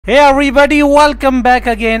Hey everybody, welcome back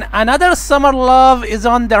again. Another summer love is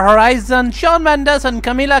on the horizon. Shawn Mendes and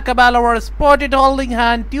Camila Cabello were spotted holding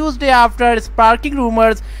hands Tuesday after sparking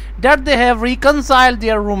rumors that they have reconciled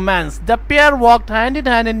their romance. The pair walked hand in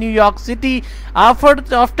hand in New York City after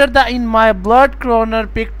the In My Blood corner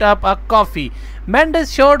picked up a coffee.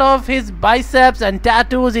 Mendes showed off his biceps and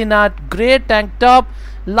tattoos in a grey tank top,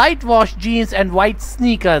 light wash jeans and white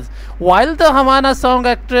sneakers, while the Havana song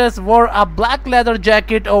actress wore a black leather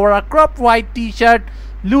jacket over a cropped white t-shirt,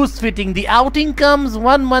 loose fitting. The outing comes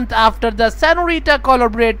 1 month after the Senorita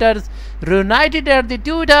collaborators reunited at the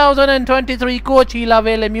 2023 Coachella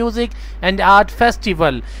Valley Music and Art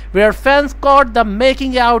Festival, where fans caught them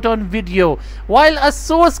making out on video, while a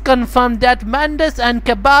source confirmed that Mendes and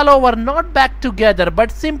Cabello were not back together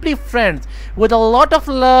but simply friends with a lot of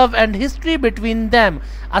love and history between them.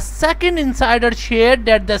 A second insider shared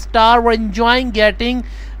that the stars were enjoying getting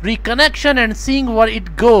reconnection and seeing where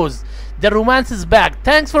it goes. The romance is back.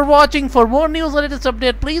 Thanks for watching. For more news and latest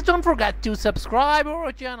update, please don't forget to subscribe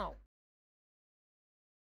our channel.